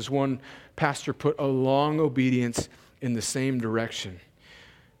obedience, as one pastor put, a long obedience in the same direction.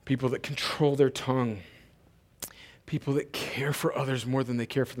 People that control their tongue. People that care for others more than they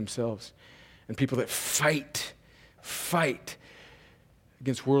care for themselves. And people that fight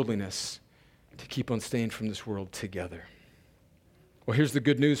against worldliness to keep on staying from this world together. Well, here's the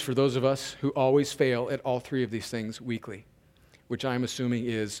good news for those of us who always fail at all three of these things weekly, which I'm assuming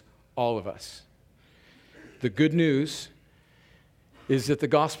is all of us. The good news is that the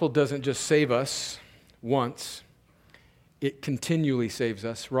gospel doesn't just save us once, it continually saves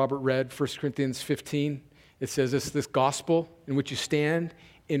us. Robert read 1 Corinthians 15. It says this gospel in which you stand,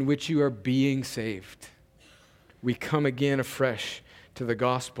 in which you are being saved. We come again afresh to the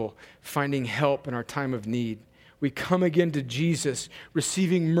gospel, finding help in our time of need. We come again to Jesus,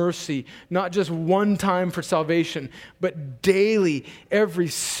 receiving mercy, not just one time for salvation, but daily, every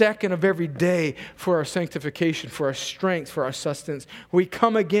second of every day for our sanctification, for our strength, for our sustenance. We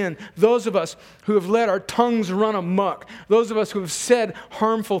come again, those of us who have let our tongues run amok, those of us who have said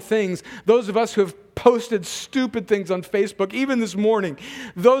harmful things, those of us who have posted stupid things on Facebook, even this morning.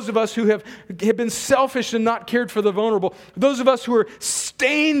 Those of us who have been selfish and not cared for the vulnerable. Those of us who are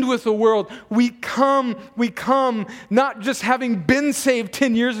stained with the world. We come not just having been saved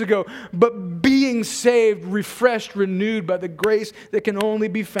 10 years ago, but being saved, refreshed, renewed by the grace that can only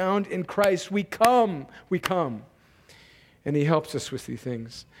be found in Christ. We come. And He helps us with these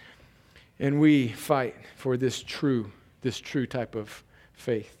things. And we fight for this true type of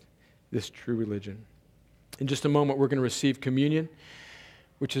faith. This true religion. In just a moment, we're going to receive communion,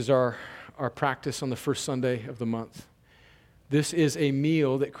 which is our practice on the first Sunday of the month. This is a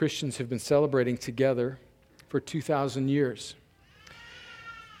meal that Christians have been celebrating together for 2,000 years.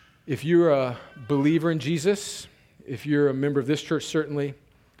 If you're a believer in Jesus, if you're a member of this church, certainly,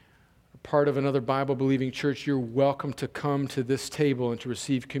 a part of another Bible-believing church, you're welcome to come to this table and to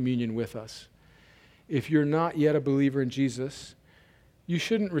receive communion with us. If you're not yet a believer in Jesus, you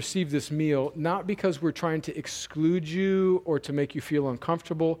shouldn't receive this meal, not because we're trying to exclude you or to make you feel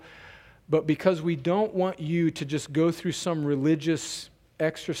uncomfortable, but because we don't want you to just go through some religious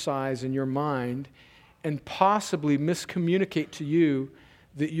exercise in your mind and possibly miscommunicate to you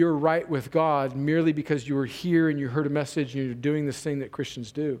that you're right with God merely because you were here and you heard a message and you're doing this thing that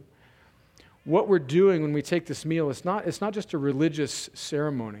Christians do. What we're doing when we take this meal, it's not just a religious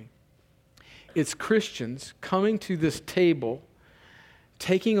ceremony. It's Christians coming to this table,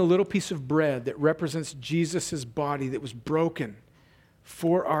 taking a little piece of bread that represents Jesus' body that was broken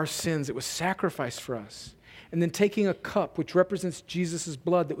for our sins, it was sacrificed for us, and then taking a cup which represents Jesus'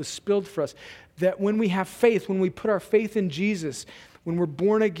 blood that was spilled for us, that when we have faith, when we put our faith in Jesus, when we're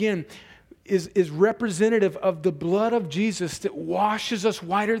born again, is representative of the blood of Jesus that washes us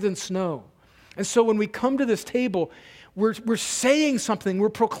whiter than snow. And so when we come to this table, we're saying something, we're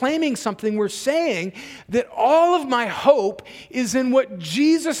proclaiming something, we're saying that all of my hope is in what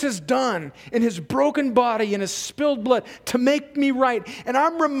Jesus has done in his broken body and his spilled blood to make me right. And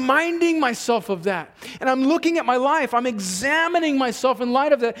I'm reminding myself of that. And I'm looking at my life, I'm examining myself in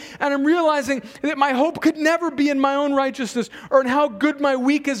light of that, and I'm realizing that my hope could never be in my own righteousness or in how good my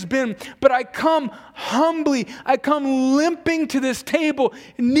week has been. But I come humbly, I come limping to this table,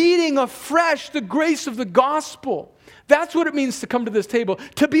 needing afresh the grace of the gospel. That's what it means to come to this table,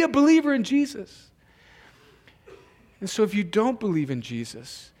 to be a believer in Jesus. And so if you don't believe in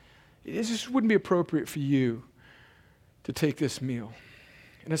Jesus, it just wouldn't be appropriate for you to take this meal.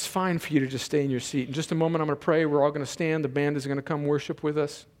 And it's fine for you to just stay in your seat. In just a moment, I'm going to pray. We're all going to stand. The band is going to come worship with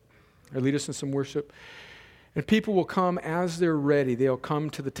us or lead us in some worship. And people will come as they're ready. They'll come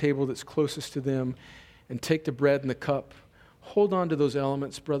to the table that's closest to them and take the bread and the cup. Hold on to those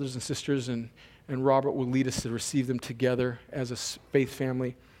elements, brothers and sisters, and Robert will lead us to receive them together as a faith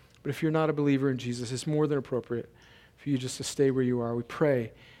family. But if you're not a believer in Jesus, it's more than appropriate for you just to stay where you are. We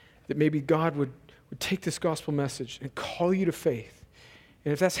pray that maybe God would take this gospel message and call you to faith.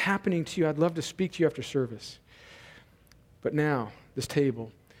 And if that's happening to you, I'd love to speak to you after service. But now, this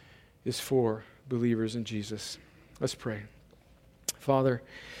table is for believers in Jesus. Let's pray. Father,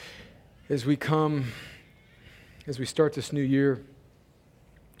 as we start this new year,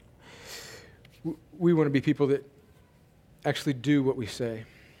 we want to be people that actually do what we say.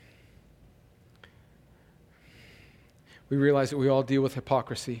 We realize that we all deal with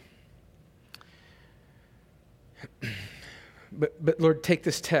hypocrisy. But Lord, take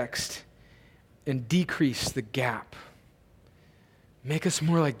this text and decrease the gap. Make us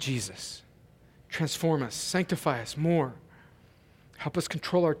more like Jesus. Transform us, sanctify us more. Help us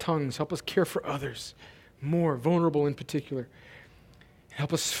control our tongues. Help us care for others more, vulnerable in particular.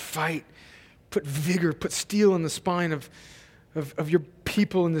 Help us fight. Put vigor, put steel in the spine of your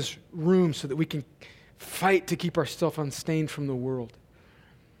people in this room so that we can fight to keep ourselves unstained from the world.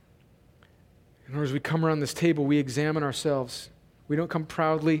 And as we come around this table, we examine ourselves. We don't come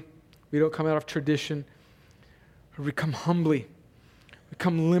proudly. We don't come out of tradition. We come humbly. We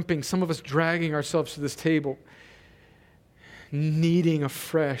come limping, some of us dragging ourselves to this table, needing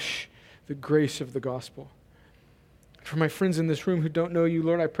afresh the grace of the gospel. For my friends in this room who don't know you,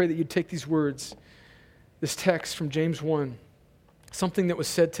 Lord, I pray that you'd take these words, this text from James 1, something that was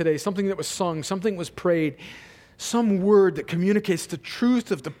said today, something that was sung, something that was prayed, some word that communicates the truth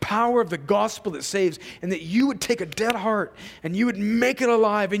of the power of the gospel that saves, and that you would take a dead heart and you would make it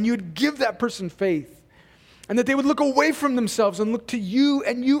alive and you would give that person faith, and that they would look away from themselves and look to you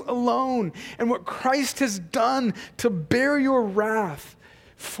and you alone and what Christ has done to bear your wrath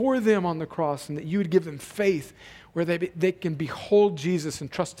for them on the cross, and that you would give them faith where they can behold Jesus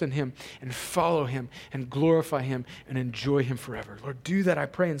and trust in him and follow him and glorify him and enjoy him forever. Lord, do that, I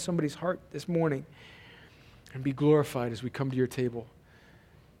pray, in somebody's heart this morning, and be glorified as we come to your table.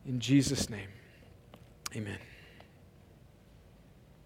 In Jesus' name, amen.